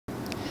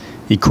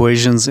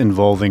Equations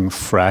involving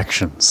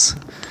fractions.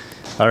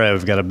 All right,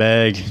 we've got a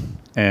bag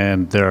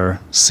and there are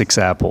 6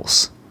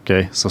 apples.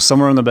 Okay, so some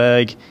are in the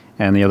bag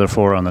and the other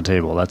 4 are on the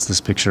table. That's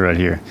this picture right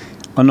here.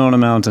 Unknown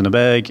amount in the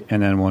bag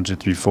and then 1, 2,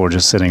 3, 4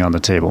 just sitting on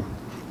the table.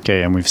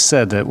 Okay, and we've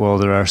said that, well,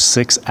 there are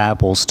 6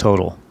 apples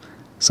total.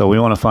 So we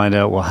want to find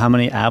out, well, how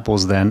many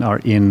apples then are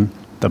in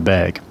the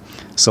bag?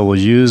 So we'll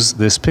use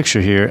this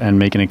picture here and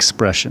make an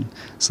expression.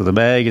 So the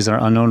bag is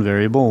our unknown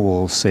variable.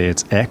 We'll say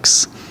it's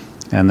x.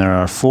 And there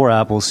are 4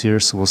 apples here,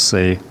 so we'll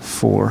say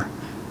 4.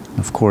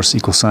 Of course,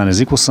 equal sign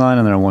is equal sign,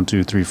 and there are 1,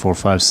 2, 3, 4,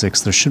 5,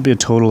 6. There should be a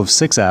total of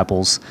 6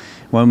 apples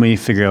when we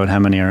figure out how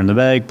many are in the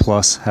bag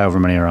plus however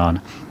many are on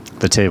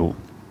the table.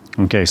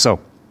 Okay, so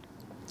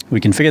we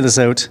can figure this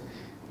out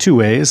 2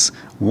 ways.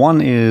 One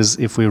is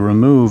if we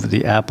remove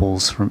the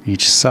apples from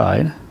each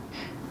side,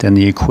 then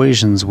the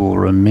equations will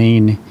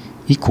remain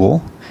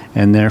equal,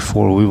 and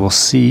therefore we will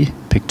see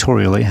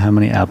pictorially how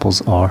many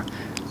apples are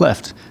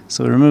left.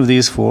 So we remove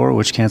these 4,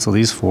 which cancel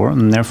these 4,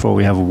 and therefore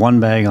we have 1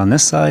 bag on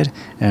this side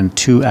and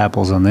 2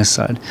 apples on this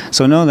side.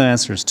 So no, the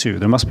answer is 2.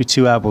 There must be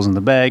 2 apples in the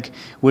bag,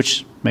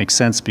 which makes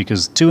sense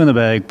because 2 in the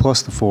bag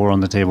plus the 4 on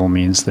the table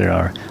means there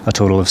are a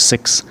total of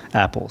 6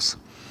 apples.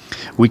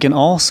 We can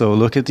also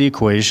look at the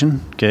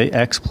equation, okay,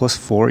 x plus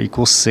 4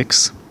 equals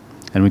 6,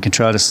 and we can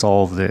try to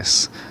solve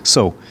this.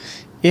 So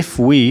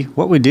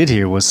what we did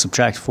here was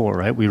subtract 4,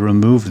 right? We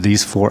removed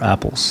these 4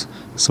 apples.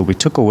 So we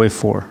took away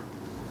 4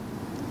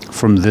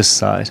 from this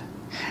side.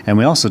 And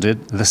we also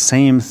did the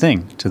same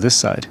thing to this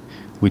side.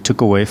 We took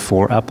away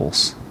 4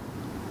 apples.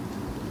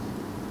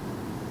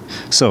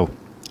 So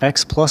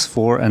x plus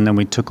 4, and then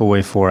we took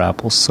away 4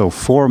 apples. So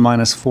 4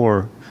 minus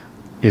 4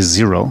 is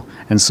 0.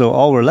 And so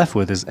all we're left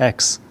with is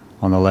x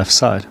on the left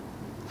side.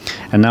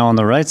 And now on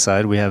the right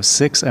side, we have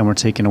 6, and we're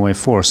taking away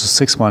 4. So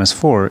 6 minus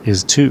 4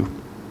 is 2.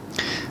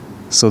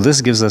 So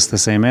this gives us the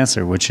same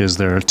answer, which is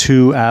there are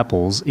 2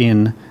 apples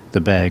in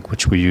the bag,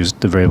 which we used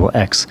the variable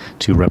x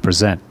to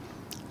represent.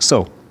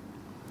 So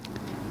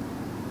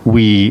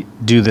we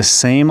do the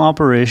same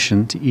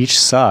operation to each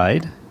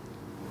side,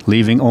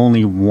 leaving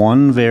only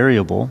 1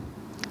 variable,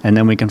 and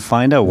then we can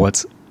find out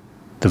what's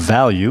the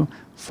value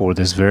for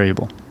this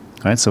variable.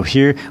 All right, so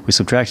here we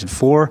subtracted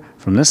 4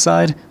 from this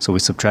side, so we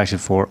subtracted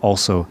 4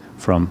 also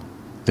from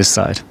this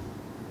side.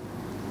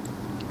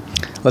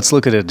 Let's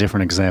look at a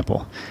different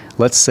example.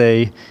 Let's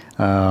say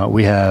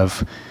we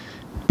have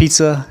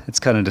pizza. It's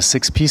cut into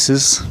 6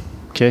 pieces.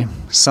 Okay,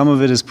 some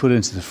of it is put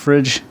into the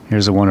fridge.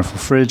 Here's a wonderful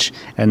fridge.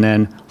 And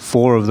then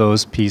 4 of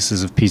those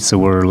pieces of pizza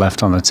were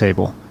left on the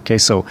table. Okay,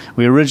 so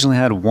we originally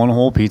had 1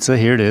 whole pizza.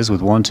 Here it is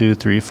with 1, 2,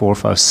 3, 4,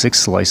 5, 6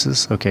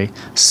 slices. Okay,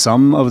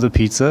 some of the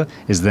pizza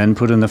is then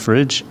put in the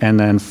fridge, and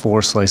then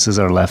 4 slices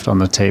are left on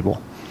the table.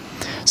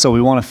 So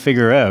we want to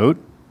figure out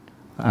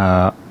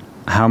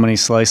how many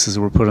slices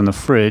were put in the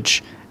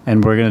fridge,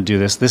 and we're going to do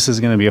this. This is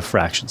going to be a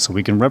fraction. So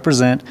we can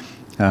represent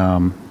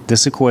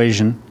this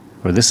equation,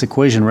 or this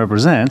equation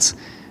represents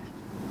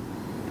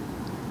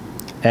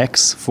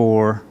x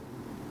for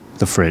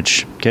the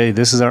fridge. Okay,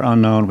 this is our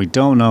unknown. We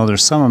don't know.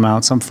 There's some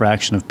amount, some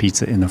fraction of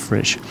pizza in the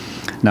fridge.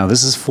 Now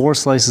this is 4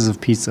 slices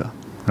of pizza,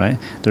 right?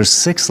 There's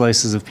 6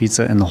 slices of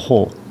pizza in the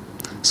whole.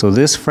 So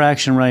this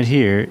fraction right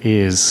here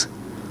is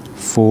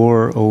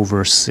 4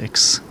 over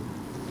 6.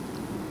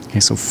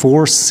 Okay, so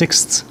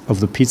 4/6 of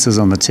the pizzas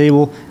on the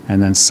table,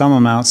 and then some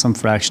amount, some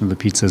fraction of the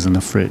pizzas in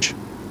the fridge.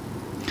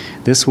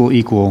 This will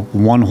equal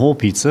 1 whole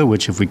pizza,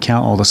 which if we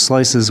count all the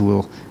slices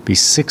will be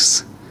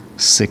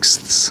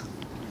 6/6.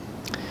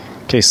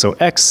 Okay, so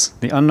x,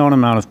 the unknown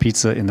amount of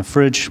pizza in the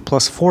fridge,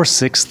 plus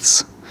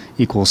 4/6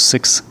 equals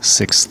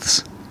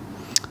 6/6.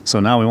 So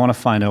now we want to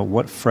find out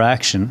what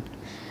fraction,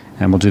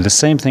 and we'll do the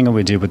same thing that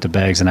we did with the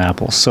bags and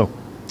apples. So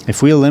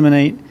if we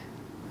eliminate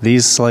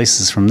these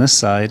slices from this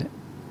side,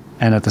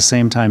 and at the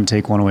same time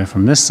take 1 away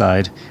from this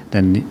side,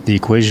 then the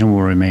equation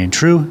will remain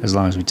true as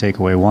long as we take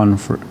away 1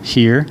 for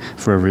here,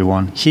 for every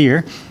 1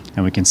 here,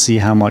 and we can see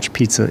how much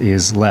pizza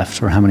is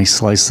left, or how many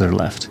slices are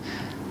left.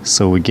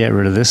 So we get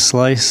rid of this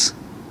slice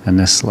and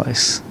this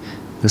slice.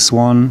 This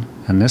one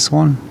and this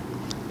one,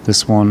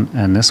 this one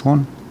and this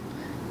one,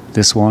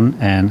 this one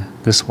and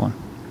this one.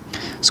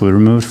 So we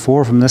removed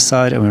 4 from this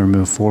side and we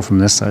removed 4 from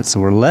this side. So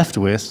we're left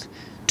with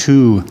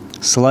 2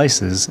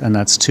 slices, and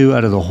that's 2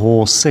 out of the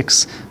whole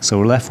 6. So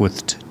we're left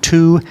with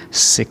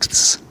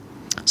 2/6.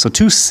 So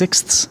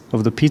 2/6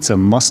 of the pizza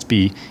must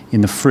be in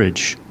the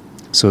fridge,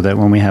 so that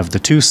when we have the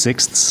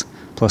 2/6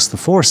 plus the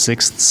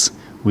 4/6,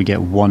 we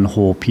get 1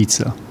 whole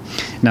pizza.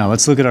 Now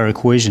let's look at our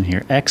equation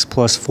here. X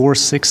plus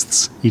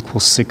 4/6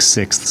 equals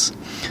 6/6.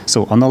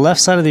 So on the left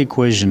side of the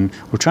equation,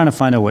 we're trying to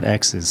find out what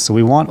x is. So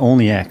we want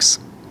only x.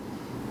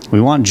 We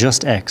want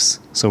just x.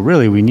 So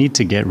really we need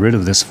to get rid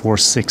of this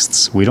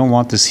 4/6. We don't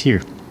want this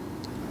here.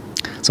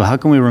 So how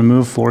can we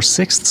remove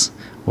 4/6?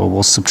 Well,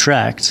 we'll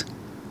subtract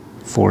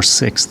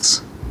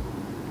 4/6.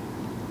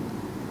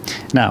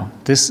 Now,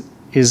 this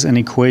is an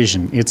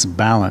equation. It's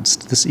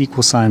balanced. This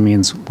equal sign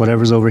means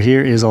whatever's over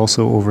here is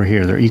also over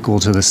here. They're equal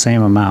to the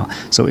same amount.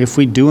 So if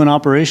we do an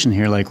operation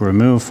here like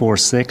remove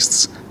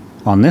 4/6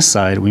 on this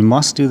side, we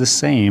must do the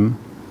same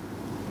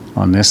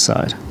on this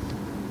side.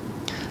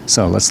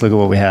 So let's look at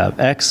what we have.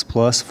 X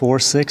plus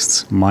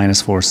 4/6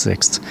 minus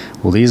 4/6.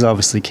 Well, these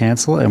obviously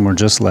cancel, and we're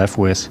just left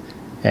with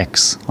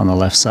x on the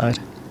left side.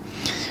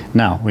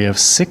 Now, we have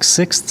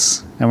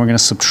 6/6, and we're going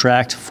to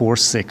subtract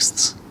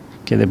 4/6.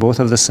 Okay, they both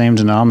have the same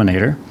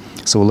denominator.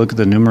 So we'll look at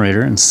the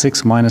numerator, and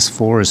 6 minus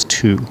 4 is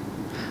 2.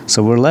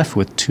 So we're left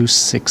with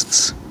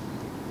 2/6.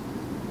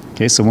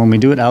 Okay, so when we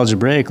do it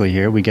algebraically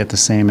here, we get the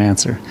same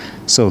answer.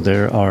 So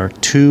there are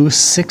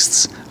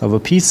 2/6 of a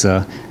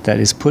pizza that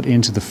is put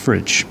into the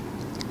fridge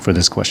for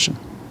this question.